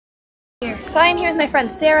So I'm here with my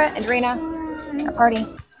friends Sarah and Raina at a party.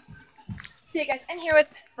 So yeah guys, I'm here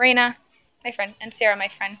with Raina, my friend, and Sarah, my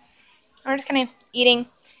friend. And we're just kind of eating.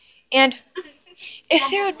 And if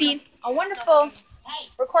Sarah would be a wonderful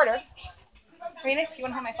recorder, Raina, do you want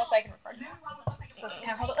to hold my phone so I can record? So let's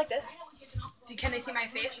kind of hold it like this. Can they see my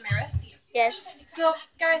face and my wrists? Yes. So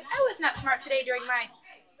guys, I was not smart today during my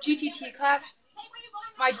GTT class,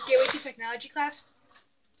 my Gateway to Technology class.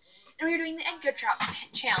 And we were doing the egg drop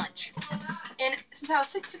challenge. And since I was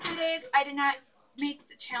sick for 3 days, I did not make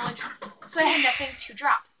the challenge, so I had nothing to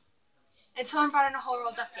drop. And someone brought in a whole roll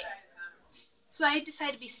of duct tape. So I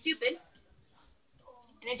decided to be stupid,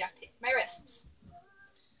 and I duct taped my wrists.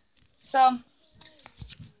 So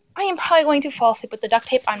I am probably going to fall asleep with the duct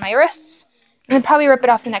tape on my wrists, and then probably rip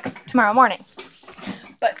it off tomorrow morning.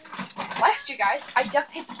 But last year, guys, I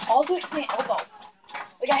duct taped all the way to my elbow.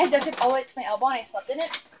 Like I had duct tape all the way to my elbow, and I slept in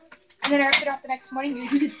it. And then I ripped it off the next morning. You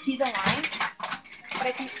could see the lines, but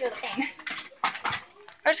I couldn't feel the pain.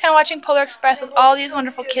 We're just kind of watching Polar Express with all these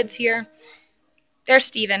wonderful kids here. There's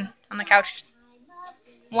Steven on the couch,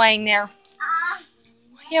 laying there.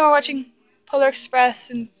 Yeah, we're watching Polar Express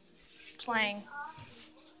and playing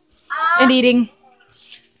and eating.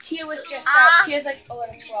 Tia was just out. Tia's like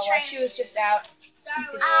 11, 12. She was just out.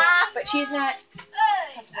 But she's not.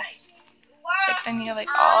 It's like then you have like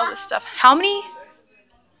all this stuff. How many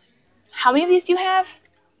of these do you have?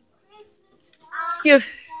 You have,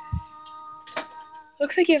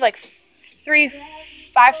 looks like you have like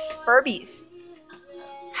 5 Furbies.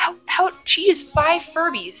 She has 5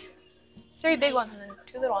 Furbies. 3 big ones and then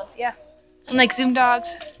 2 little ones, yeah. And like Zoom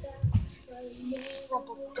dogs.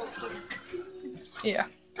 Yeah.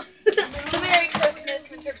 Merry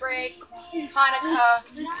Christmas, winter break, Hanukkah,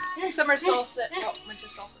 summer solstice, winter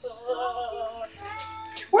solstice.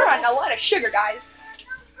 We're on a lot of sugar, guys.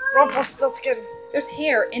 Rumpelstiltskin. There's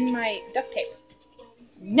hair in my duct tape.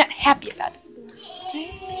 I'm not happy about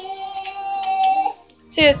it.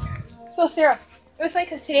 So Sarah, it was funny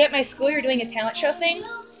because today at my school you're doing a talent show thing,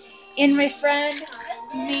 and my friend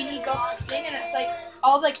made me go sing, and it's like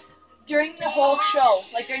all like during the whole show,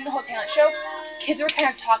 like during the whole talent show, kids were kind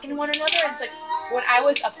of talking to one another, and it's like when I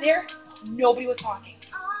was up there, nobody was talking.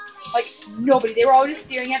 Like nobody. They were all just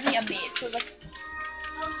staring at me amazed. So it was like,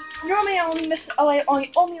 normally I only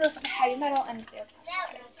listen to heavy metal and they're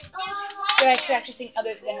classical, but I could actually sing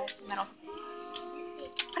other than metal.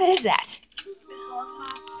 What is that?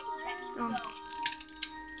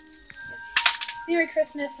 Merry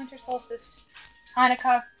Christmas, winter solstice,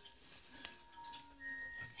 Hanukkah,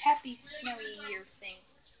 happy snowy year thing.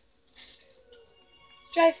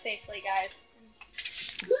 Drive safely, guys.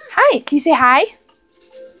 Hi, can you say hi?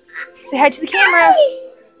 Say hi to the camera.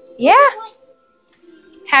 Yeah.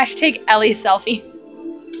 Hashtag Ellie selfie.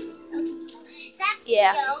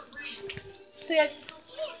 Yeah. So guys,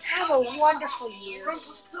 have a wonderful year.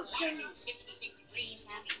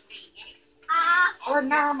 We're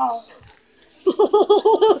normal. You're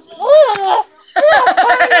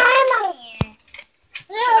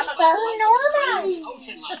so normal.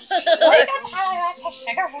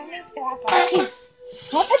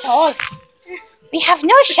 Not at all. We have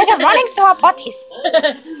no sugar running through our bodies.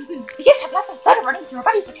 We just have lots of soda running through our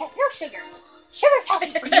bodies, which has no sugar. Sugar's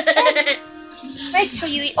healthy for you kids. Make sure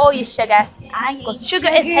you eat all your sugar, because sugar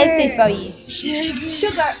is healthy for you.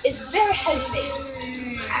 Sugar is very healthy.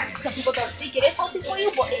 Some people don't think it is healthy for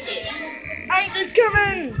you, but it is. I'm just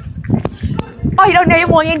coming. I don't know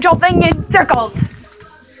why you're jumping in circles.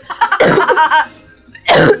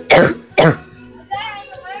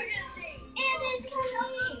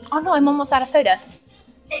 Oh no, I'm almost out of soda.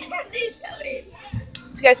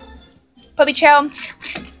 So guys, puppy chow,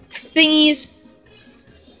 thingies,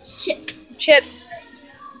 chips.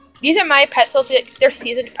 These are my pretzels. They're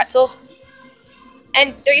seasoned pretzels,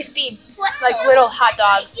 and there used to be like little hot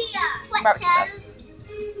dogs, barbecue sauce.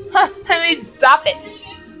 Huh? I mean, drop it.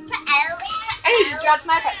 And you just dropped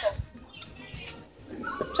my pretzel.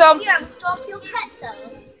 So Your pretzel.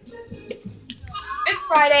 it's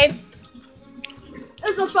Friday.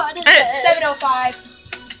 It's a Friday. And it's 7:05.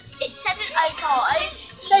 It's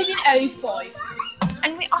 7:05. 7:05.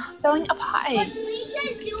 And we are throwing a party. A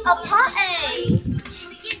party.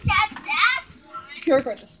 Here,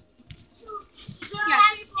 record this.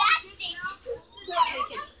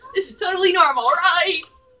 This is totally normal, right?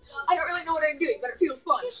 I don't really know what I'm doing, but it feels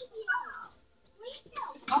fun.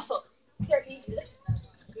 Also, Sarah, can you do this?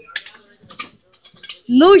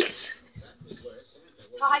 Nice.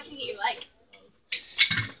 How high can you get your leg?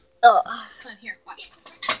 Oh. Come on, here, watch.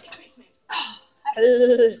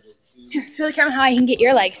 Here, show the camera how I can get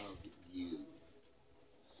your leg.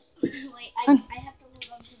 Wait, I have to hold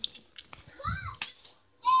on to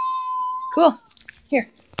Cool. Here.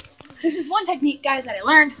 This is one technique, guys, that I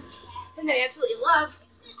learned and that I absolutely love.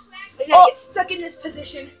 I gotta get stuck in this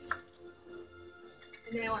position.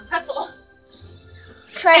 And then I want to pretzel.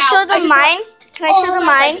 Can I show them mine? Can I show them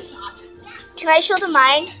mine? Can I show them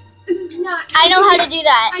mine? This is not. I know how to do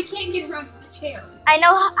that. I can't get around the chair. I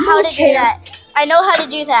know how to do that. I know how to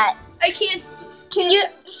do that. I can't.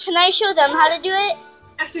 Can I show them how to do it?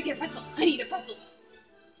 After I get a pretzel. I need a pretzel.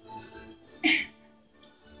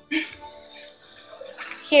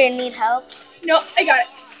 Here, need help? No, I got it.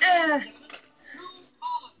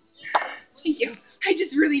 Thank you. I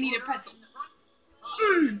just really need a pretzel.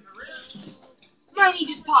 My knee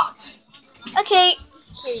just popped. Okay,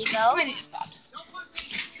 here you go. My knee just popped.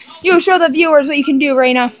 You show the viewers what you can do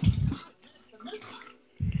right now.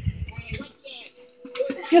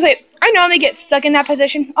 Because I normally get stuck in that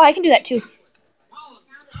position. Oh, I can do that too.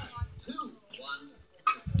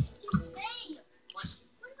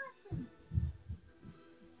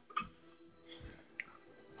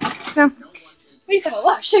 So, we just have a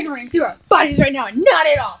lot of sugar running through our bodies right now, and not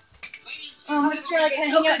at all. I'm just gonna kind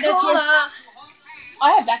of hang out this one.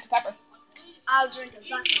 I have Dr. Pepper. I'll drink a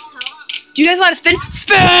Dr. Pepper. Do you guys want to spin?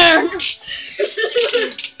 Spin!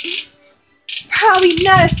 Probably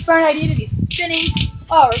not a smart idea to be spinning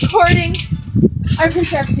while recording. I'm pretty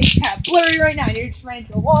sure everything's kind of blurry right now. You just ran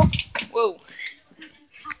into a wall. Whoa.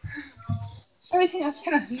 Everything else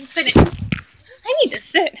kind of spinning. I need to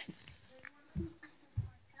sit.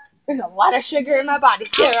 There's a lot of sugar in my body,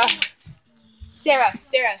 Sarah. Sarah.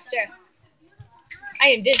 I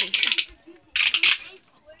am dizzy.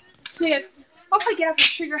 So guys, I'll probably get off our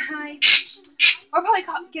sugar high. Or probably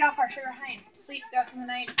get off our sugar high and sleep the rest of the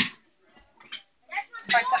night.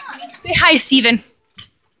 Say hi, Steven.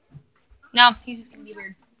 No, he's just gonna be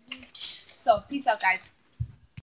weird. So, peace out, guys.